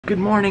Good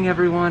morning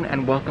everyone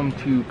and welcome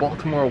to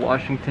Baltimore,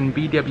 Washington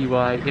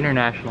BWI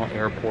International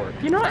Airport.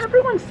 You know,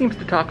 everyone seems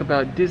to talk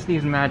about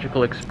Disney's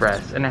Magical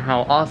Express and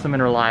how awesome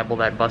and reliable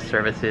that bus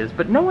service is,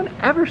 but no one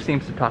ever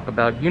seems to talk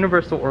about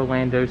Universal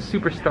Orlando's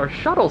SuperStar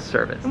Shuttle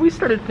service. And we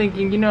started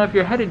thinking, you know, if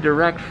you're headed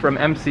direct from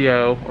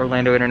MCO,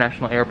 Orlando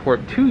International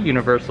Airport, to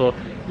Universal,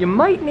 you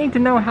might need to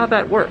know how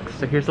that works.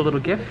 So here's a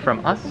little gift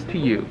from us to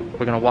you.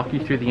 We're gonna walk you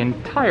through the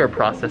entire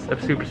process of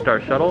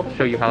SuperStar Shuttle,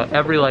 show you how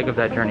every leg of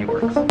that journey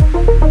works.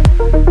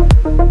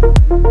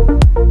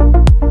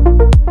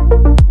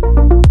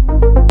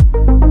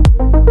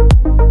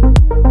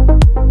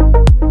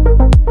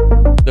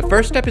 The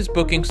first step is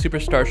booking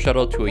SuperStar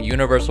Shuttle to a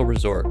Universal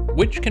resort,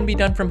 which can be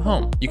done from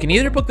home. You can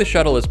either book the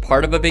shuttle as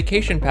part of a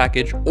vacation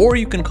package, or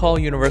you can call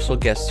Universal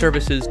Guest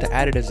Services to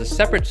add it as a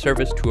separate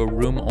service to a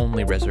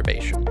room-only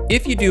reservation.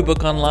 If you do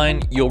book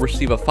online, you'll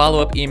receive a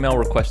follow-up email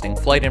requesting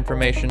flight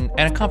information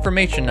and a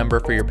confirmation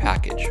number for your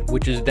package,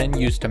 which is then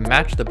used to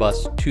match the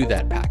bus to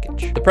that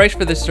package. The price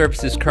for this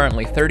service is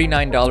currently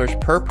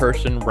 $39 per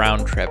person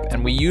round trip,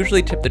 and we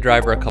usually tip the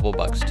driver a couple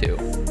bucks too.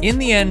 In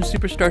the end,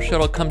 SuperStar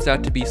Shuttle comes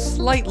out to be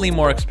slightly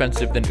more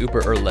expensive than Uber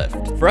or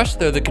Lyft. For us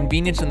though, the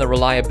convenience and the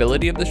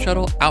reliability of the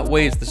shuttle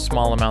outweighs the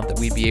small amount that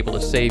we'd be able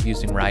to save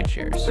using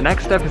rideshares. The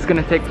next step is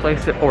going to take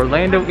place at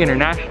Orlando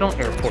International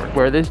Airport,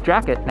 where this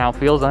jacket now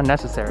feels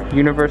unnecessary.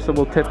 Universal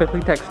will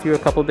typically text you a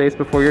couple days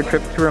before your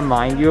trip to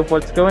remind you of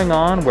what's going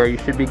on, where you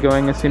should be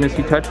going as soon as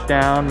you touch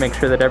down, make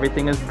sure that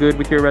everything is good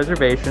with your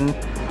reservation.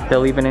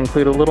 They'll even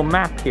include a little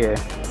map here,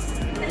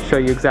 show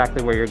you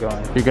exactly where you're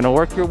going. You're gonna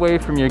work your way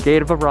from your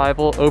gate of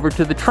arrival over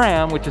to the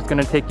tram, which is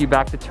gonna take you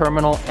back to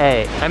Terminal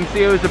A.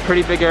 MCO is a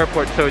pretty big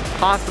airport, so it's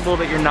possible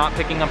that you're not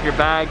picking up your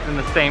bags in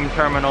the same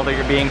terminal that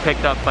you're being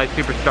picked up by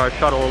SuperStar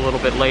Shuttle a little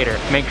bit later.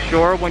 Make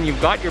sure when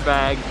you've got your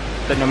bags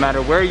that no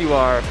matter where you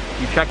are,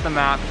 you check the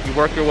map, you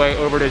work your way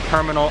over to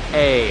Terminal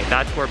A.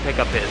 That's where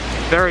pickup is.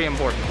 Very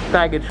important.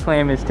 Baggage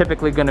claim is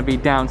typically going to be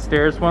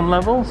downstairs one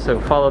level, so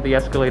follow the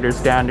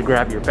escalators down to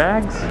grab your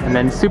bags. And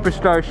then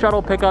SuperStar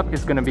Shuttle pickup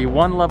is going to be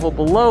one level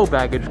below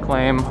baggage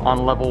claim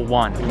on level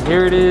 1. And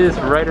here it is,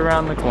 right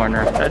around the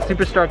corner. That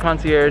SuperStar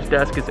Concierge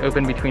desk is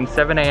open between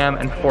 7 a.m.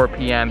 and 4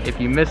 p.m. If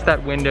you miss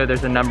that window,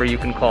 there's a number you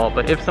can call.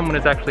 But if someone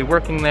is actually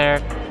working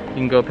there, you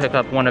can go pick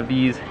up one of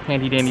these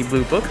handy dandy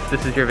blue books.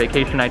 This is your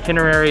vacation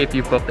itinerary if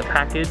you've booked a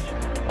package.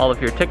 All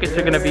of your tickets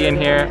are gonna be in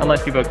here,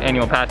 unless you booked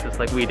annual passes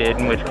like we did,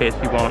 in which case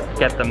you won't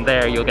get them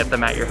there, you'll get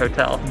them at your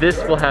hotel. This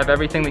will have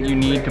everything that you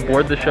need to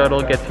board the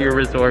shuttle, get to your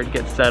resort,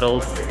 get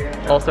settled.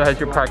 Also has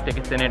your park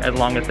tickets in it, as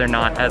long as they're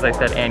not, as I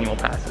said, annual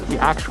passes. The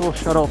actual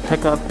shuttle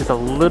pickup is a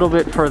little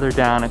bit further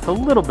down. It's a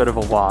little bit of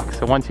a walk,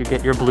 so once you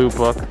get your blue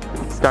book,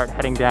 start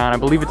heading down. I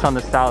believe it's on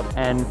the south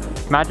end.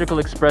 Magical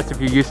Express, if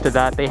you're used to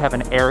that, they have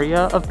an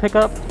area of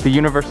pickup. The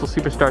Universal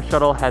SuperStar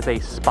Shuttle has a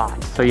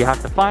spot, so you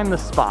have to find the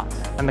spot,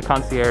 and the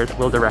concierge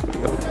will direct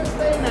you.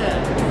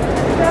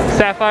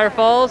 Sapphire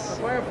Falls?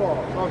 Sapphire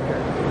Falls,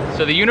 okay.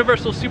 So the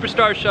Universal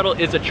SuperStar Shuttle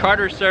is a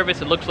charter service.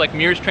 It looks like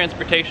Mears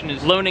Transportation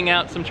is loaning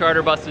out some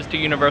charter buses to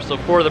Universal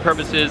for the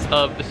purposes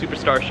of the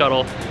SuperStar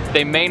Shuttle.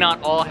 They may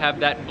not all have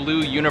that blue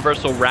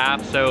Universal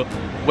wrap, so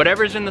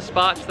whatever's in the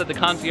spots that the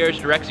concierge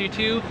directs you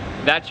to,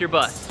 that's your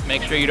bus.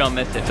 Make sure you don't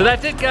miss it. So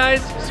that's it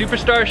guys,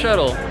 SuperStar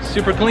Shuttle.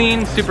 Super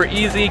clean, super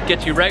easy,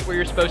 gets you right where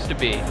you're supposed to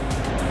be.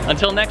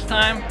 Until next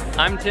time,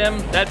 I'm Tim,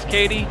 that's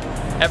Katie.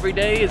 Every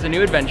day is a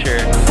new adventure.